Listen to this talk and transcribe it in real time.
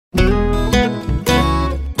There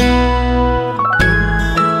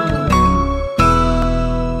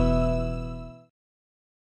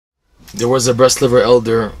was a Breslover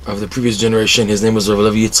elder of the previous generation. His name was Rabbi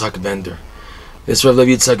Levi Yitzchak Bender. This Rabbi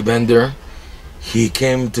Levi Yitzchak Bender, he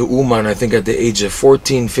came to Uman, I think at the age of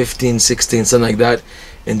 14, 15, 16, something like that,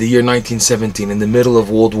 in the year 1917, in the middle of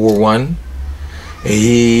World War I.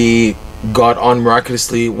 He got on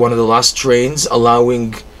miraculously one of the last trains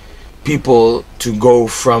allowing people to go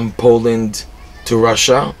from Poland to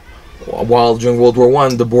Russia. While during World War I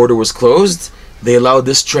the border was closed, they allowed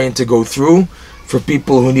this train to go through for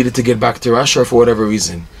people who needed to get back to Russia for whatever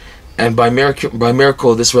reason. And by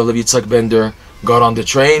miracle, this Rabbi Yitzchak Bender got on the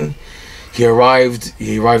train. He arrived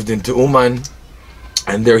into Uman,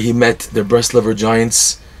 and there he met the Breslover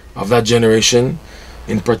giants of that generation,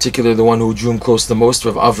 in particular the one who drew him close the most,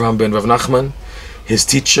 Rav Avraham ben Rav Nachman, his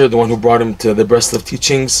teacher, the one who brought him to the Breslov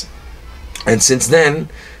teachings. And since then,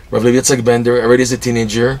 Rabbi Levi Yitzchak Bender, already as a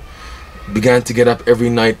teenager, began to get up every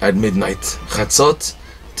night at midnight, Chatzot,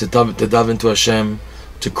 to daven to Hashem,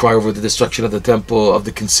 to cry over the destruction of the temple, of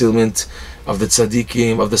the concealment of the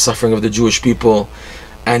tzaddikim, of the suffering of the Jewish people.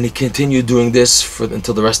 And he continued doing this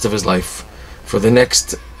until the rest of his life. For the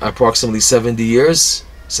next approximately 70 years,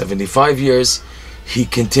 75 years, he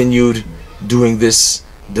continued doing this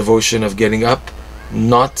devotion of getting up,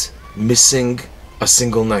 not missing a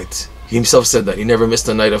single night. He himself said that he never missed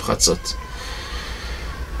a night of Chatzot.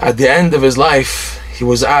 At the end of his life, he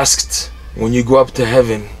was asked, when you go up to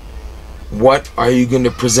heaven, what are you going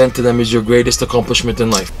to present to them as your greatest accomplishment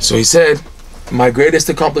in life? So he said, my greatest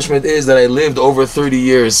accomplishment is that I lived over 30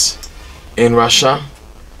 years in Russia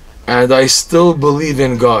and I still believe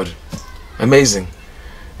in God. Amazing.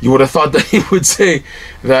 You would have thought that he would say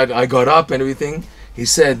that I got up and everything. He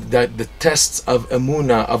said that the tests of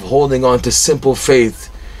Emunah, of holding on to simple faith,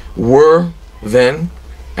 were then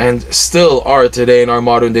and still are today in our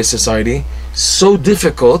modern day society so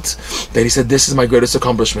difficult that he said, this is my greatest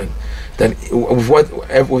accomplishment. That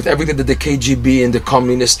with everything that the KGB and the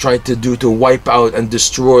communists tried to do to wipe out and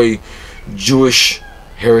destroy Jewish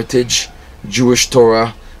heritage, Jewish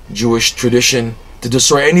Torah, Jewish tradition, to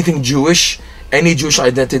destroy anything Jewish, any Jewish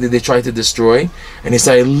identity they tried to destroy. And he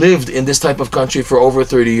said, I lived in this type of country for over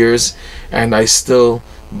 30 years and I still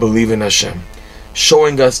believe in Hashem.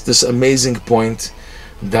 Showing us this amazing point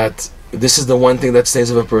that this is the one thing that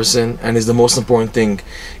stays with a person and is the most important thing,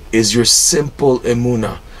 is your simple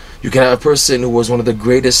emunah. You can have a person who was one of the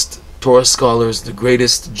greatest Torah scholars, the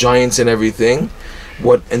greatest giants and everything.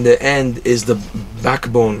 What in the end is the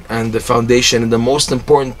backbone and the foundation and the most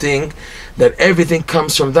important thing, that everything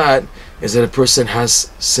comes from that, is that a person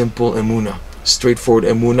has simple emunah, straightforward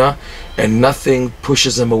emunah, and nothing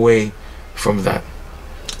pushes him away from that.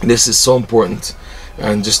 This is so important.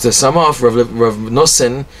 And just to sum off, Rav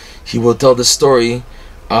Nosen, he will tell the story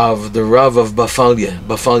of the Rav of Bafalya.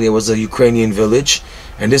 Bafalya was a Ukrainian village,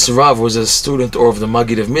 and this Rav was a student or of the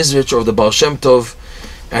Maggid of Mizrich or of the Baal Shem Tov.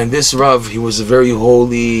 And this Rav, he was very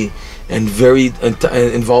holy and very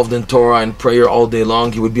involved in Torah and prayer all day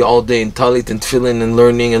long. He would be all day in Talit and Tefillin and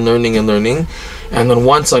learning and learning and learning. And then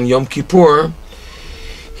once on Yom Kippur,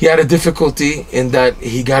 he had a difficulty in that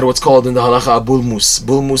he got what's called in the halacha a bulmus.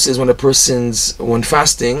 Bulmus is when a person's, when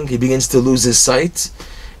fasting, he begins to lose his sight.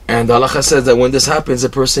 And the halacha says that when this happens, a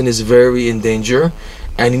person is very in danger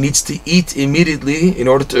and he needs to eat immediately in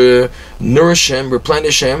order to nourish him,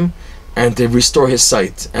 replenish him, and to restore his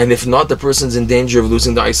sight. And if not, the person's in danger of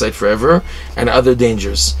losing the eyesight forever and other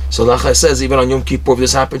dangers. So the halacha says, even on Yom Kippur, if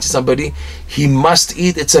this happens to somebody, he must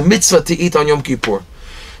eat. It's a mitzvah to eat on Yom Kippur.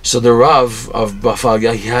 So the Rav of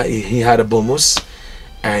Bafalya, he had a bulmus,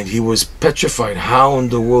 and he was petrified. How in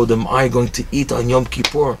the world am I going to eat on Yom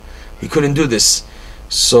Kippur? He couldn't do this.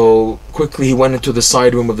 So quickly he went into the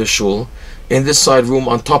side room of the shul. In this side room,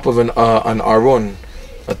 on top of an aron,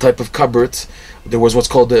 a type of cupboard, there was what's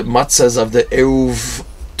called the matzahs of the Eruv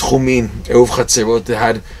Tchumin, Eruv Chatzerot. They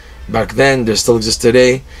had back then, there still exists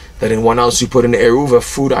today, that in one house you put an Eruv, a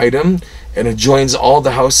food item, and it joins all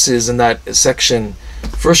the houses in that section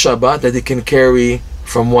for Shabbat, that they can carry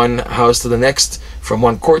from one house to the next, from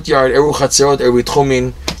one courtyard, Eruv Chatzerot, Eruv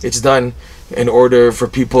Tchumin. It's done in order for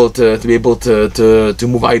people to be able to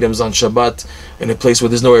move items on Shabbat in a place where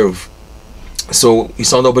there's no Eruv. So he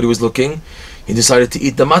saw nobody was looking. He decided to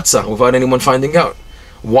eat the matzah without anyone finding out.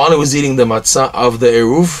 While he was eating the matzah of the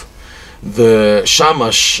Eruv, the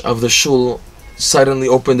shamash of the shul suddenly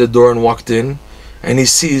opened the door and walked in, and he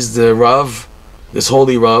sees the Rav, this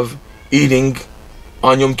holy Rav, eating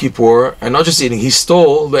on Yom Kippur, and not just eating, he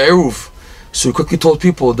stole the Eruv. So he quickly told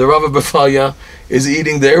people, the Rav of Bafalya is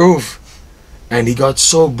eating the Eruv. And he got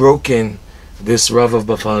so broken this Rav of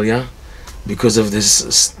Bafalia, because of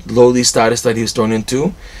this lowly status that he was thrown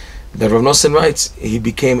into, that Rav Nosson writes, he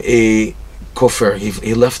became a kofar.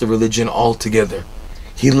 He left the religion altogether.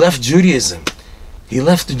 He left Judaism. He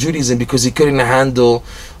left Judaism because he couldn't handle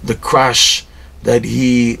the crash that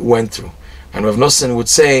he went through. And Rav Nosson would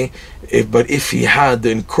say, if he had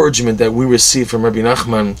the encouragement that we received from Rabbi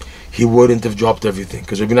Nachman, he wouldn't have dropped everything.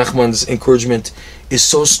 Because Rabbi Nachman's encouragement is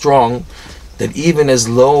so strong that even as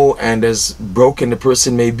low and as broken the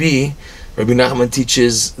person may be, Rabbi Nachman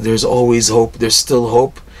teaches there's always hope, there's still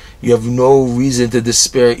hope. You have no reason to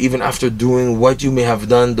despair, even after doing what you may have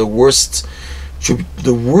done, the worst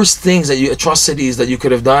things, atrocities that you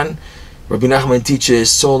could have done. Rabbi Nachman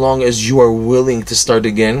teaches, so long as you are willing to start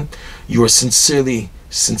again, you are sincerely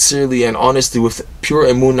and honestly, with pure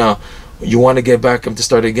emunah, you want to get back and to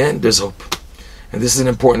start again, there's hope. And this is an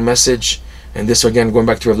important message. And this, again, going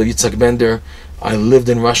back to Rabbi Levi Yitzchak Bender, I lived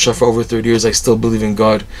in Russia for over 30 years. I still believe in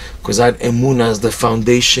God, because that emunah is the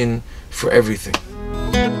foundation for everything.